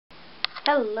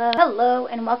Hello,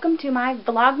 and welcome to my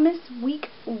Vlogmas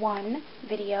Week 1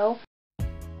 video.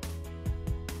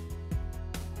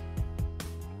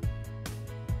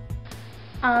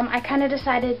 I kind of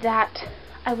decided that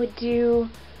I would do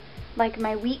like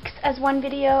my weeks as one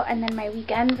video, and then my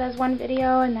weekends as one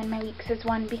video, and then my weeks as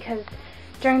one, because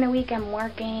during the week I'm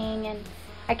working and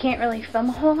I can't really film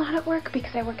a whole lot at work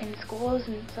because I work in schools,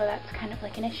 and so that's kind of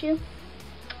like an issue.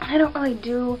 And I don't really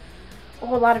do a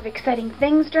whole lot of exciting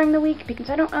things during the week because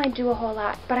I don't really do a whole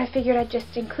lot, but I figured I'd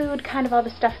just include kind of all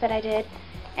the stuff that I did.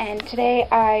 And today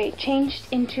I changed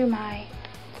into my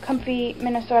comfy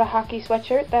Minnesota hockey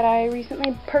sweatshirt that I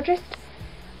recently purchased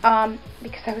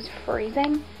because I was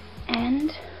freezing,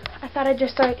 and I thought I'd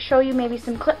just show you maybe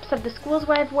some clips of the schools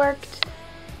where I've worked,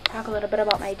 talk a little bit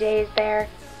about my days there,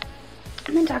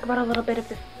 and then talk about a little bit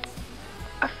of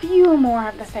a few more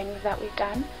of the things that we've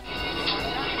done.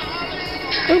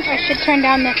 Ooh, I should turn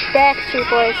down the Backstreet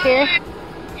Boys here.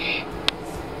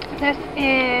 This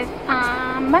is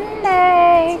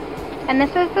Monday, and this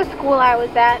is the school I was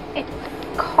at. It's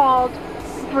called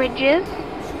Bridges,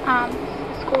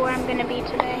 the school where I'm going to be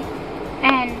today,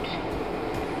 and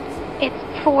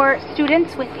it's for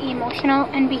students with emotional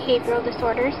and behavioral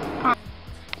disorders.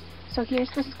 So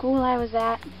here's the school I was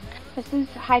at. This is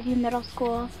Highview Middle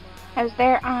School. I was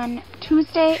there on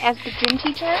Tuesday as the gym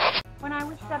teacher. When I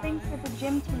was subbing for the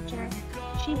gym teacher,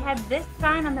 she had this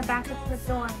sign on the back of her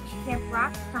door, Camp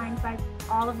Rock, signed by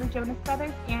all of the Jonas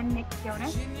Brothers and Nick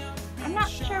Jonas. I'm not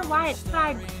sure why it's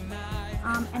sideways.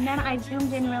 And then I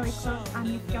zoomed in really close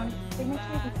on Nick Jonas'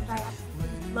 signature because I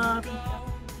absolutely love him.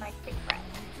 He's my big friend.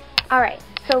 Alright,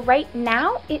 so right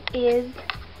now it is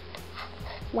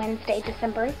Wednesday,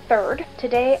 December 3rd.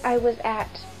 Today I was at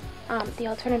the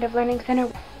Alternative Learning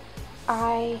Center.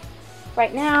 I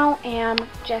right now am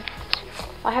just,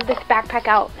 I have this backpack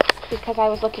out because I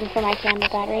was looking for my camera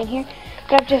battery in here,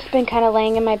 but I've just been kind of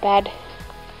laying in my bed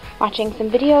watching some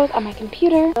videos on my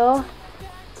computer. So,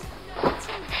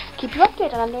 keep you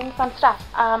updated on doing fun stuff.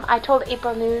 I told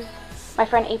April News, my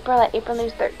friend April at April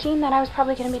News 13, that I was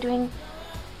probably going to be doing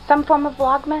some form of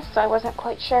vlogmas, so I wasn't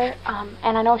quite sure,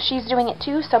 and I know she's doing it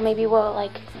too, so maybe we'll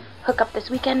like hook up this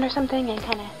weekend or something and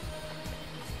kind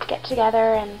of get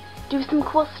together and do some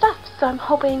cool stuff. So I'm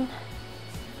hoping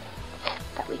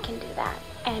that we can do that.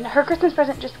 And her Christmas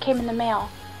present just came in the mail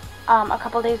a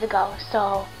couple days ago,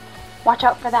 so watch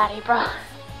out for that, April.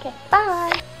 Okay,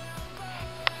 bye!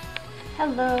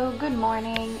 Hello, good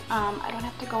morning. I don't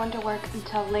have to go into work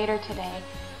until later today,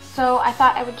 so I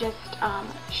thought I would just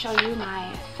show you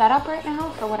my setup right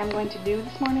now for what I'm going to do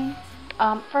this morning.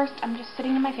 First, I'm just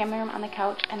sitting in my family room on the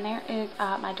couch, and there is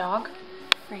my dog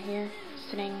right here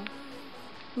sitting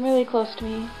really close to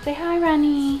me. Say hi,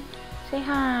 Ronnie. Say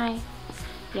hi.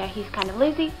 Yeah, he's kind of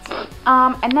lazy.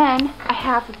 And then I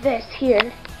have this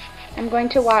here. I'm going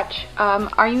to watch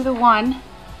Are You the One?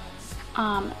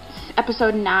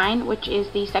 Episode 9, which is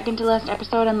the second to last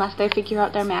episode unless they figure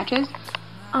out their matches.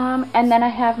 And then I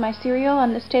have my cereal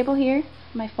on this table here,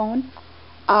 my phone,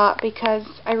 because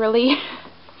I really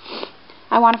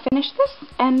I want to finish this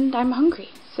and I'm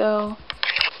hungry. So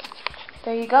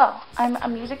there you go. I'm a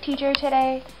music teacher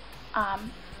today,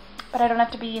 but I don't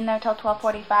have to be in there till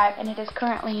 12:45, and it is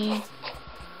currently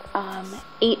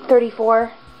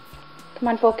 8:34. Come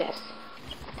on, focus.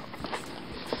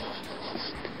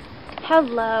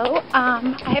 Hello.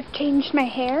 I have changed my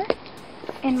hair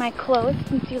and my clothes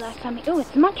since you last saw me. Oh,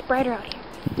 it's much brighter out here.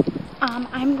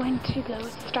 I'm going to go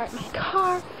start my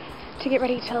car to get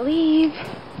ready to leave.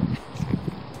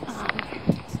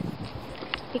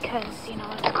 Because, you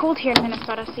know, it's cold here in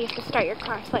Minnesota, so you have to start your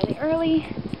car slightly early.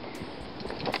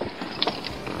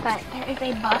 But there is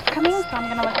a bus coming, so I'm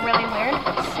going to look really weird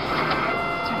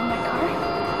starting my car.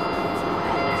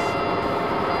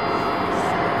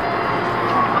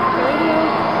 Turn off the radio.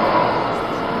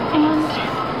 And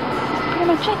that's pretty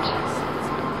much it.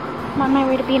 I'm on my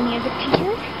way to be a music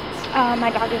teacher.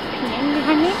 My dog is peeing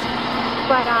behind me.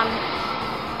 But,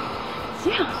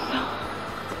 yeah, so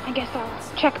I guess I'll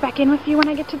check back in with you when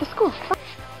I get to the school.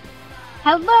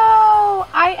 Hello!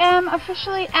 I am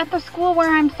officially at the school where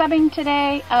I'm subbing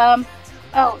today.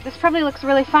 Oh, this probably looks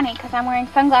really funny because I'm wearing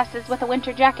sunglasses with a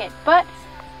winter jacket, but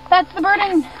that's the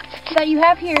burden that you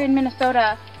have here in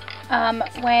Minnesota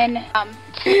when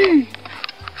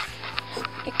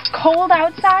it's cold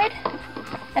outside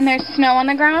and there's snow on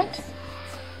the ground,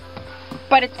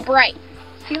 but it's bright.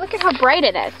 See, look at how bright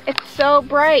it is. It's so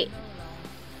bright.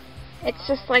 It's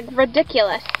just like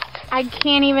ridiculous. I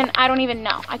don't even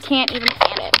know. I can't even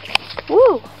stand it.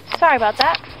 Woo, sorry about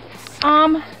that.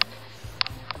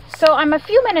 So I'm a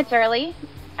few minutes early.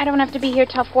 I don't have to be here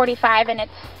till 45, and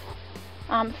it's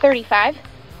 35.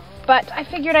 But I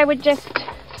figured I would just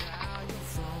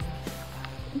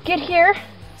get here.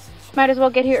 Might as well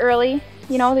get here early.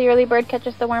 You know, the early bird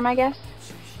catches the worm, I guess.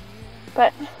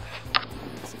 But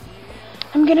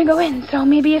I'm gonna go in, so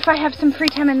maybe if I have some free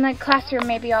time in the classroom,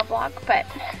 maybe I'll vlog. But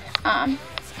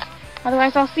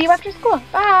otherwise, I'll see you after school.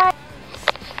 Bye!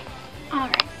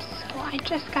 Alright, so I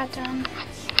just got done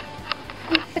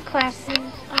with the classes.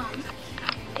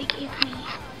 They gave me,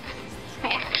 I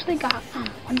actually got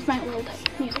one of my old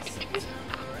music teachers.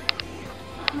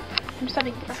 I'm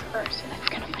studying for her, so that's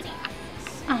kind of funny.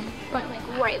 But like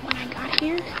right when I got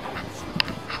here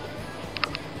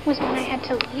was when I had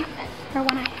to leave, or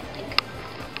when I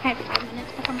had 5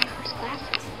 minutes before my first class.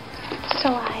 So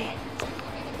I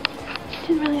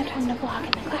didn't really have time to vlog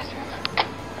in the classroom.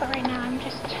 But right now I'm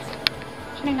just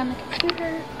sitting on the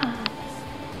computer,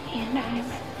 and I'm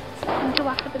going to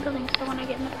walk to the building, so when I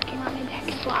get in the parking lot, maybe I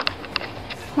can vlog.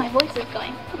 My voice is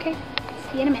going. Okay,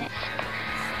 see you in a minute.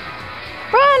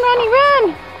 Run, Ronnie,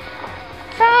 run!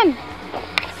 Run!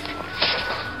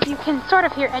 You can sort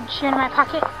of hear Ed Sheeran in my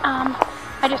pocket.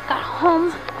 I just got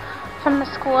home from the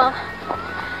school.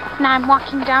 Now I'm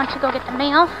walking down to go get the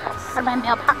mail out of my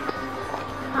mailbox.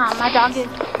 My dog is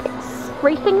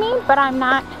racing me, but I'm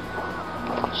not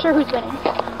sure who's winning.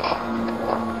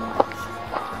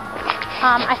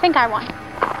 I think I won,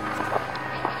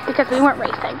 because we weren't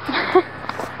racing.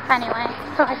 Anyway,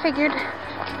 so I figured,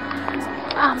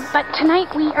 but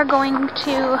tonight we are going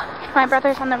to, my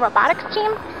brother's on the robotics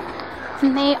team,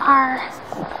 and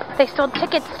they sold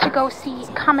tickets to go see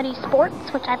Comedy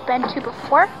Sports, which I've been to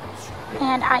before,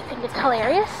 and I think it's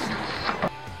hilarious.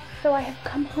 So I have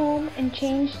come home and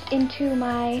changed into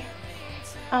my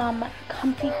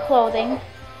comfy clothing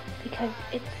because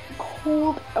it's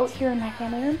cold out here in my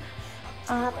family room,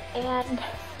 and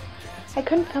I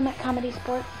couldn't film at Comedy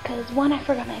Sports because 1, I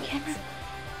forgot my camera,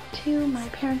 2, my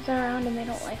parents are around and they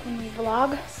don't like when we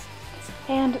vlog,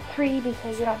 and 3,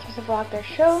 because you're not supposed to vlog their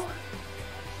show.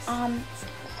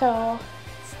 So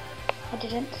I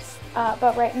didn't,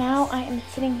 but right now I am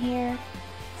sitting here,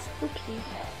 oopsies,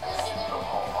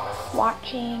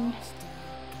 watching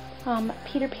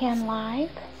Peter Pan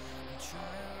live.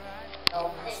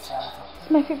 It's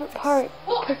my favorite part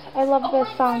because I love this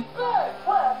song.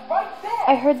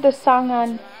 I heard this song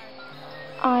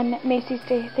on Macy's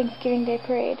Day Thanksgiving Day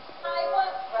Parade.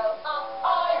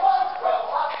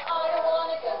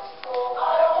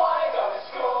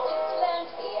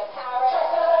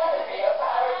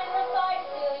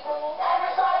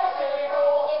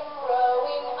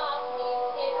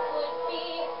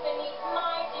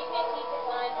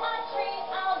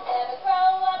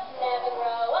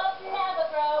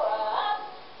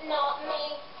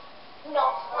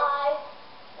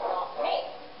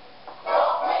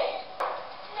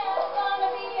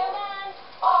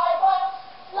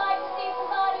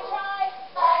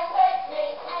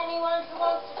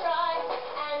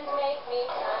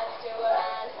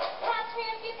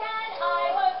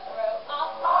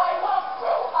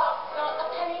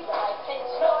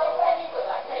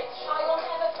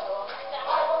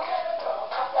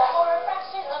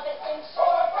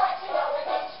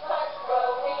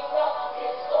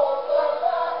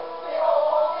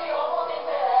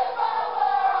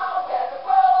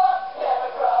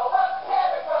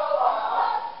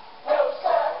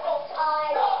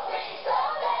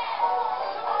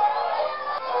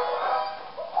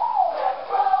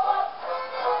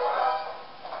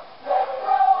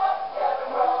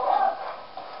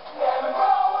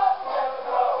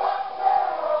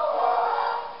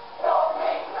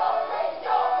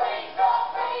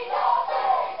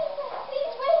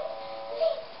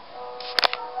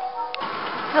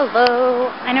 Hello.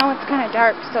 I know it's kind of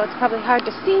dark, so it's probably hard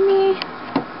to see me.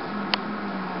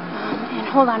 And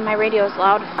hold on, my radio is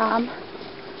loud.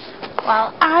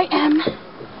 Well, I am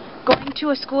going to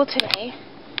a school today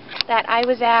that I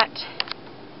was at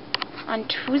on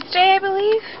Tuesday, I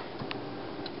believe.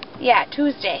 Yeah,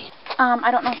 Tuesday.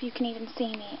 I don't know if you can even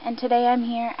see me. And today I'm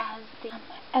here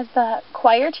as the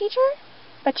choir teacher.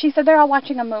 But she said they're all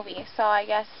watching a movie, so I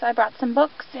guess I brought some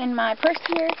books in my purse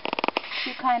here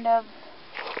to kind of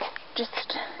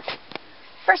just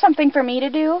for something for me to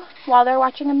do while they're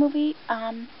watching a movie.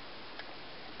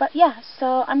 But yeah,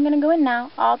 so I'm gonna go in now.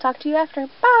 I'll talk to you after.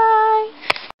 Bye!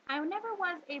 I never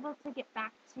was able to get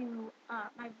back to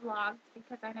my vlogs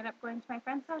because I ended up going to my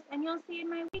friend's house, and you'll see in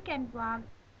my weekend vlog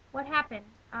what happened.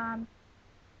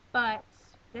 But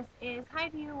this is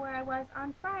Highview, where I was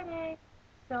on Friday.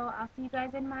 So I'll see you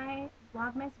guys in my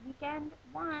Vlogmas weekend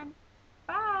 1.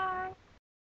 Bye!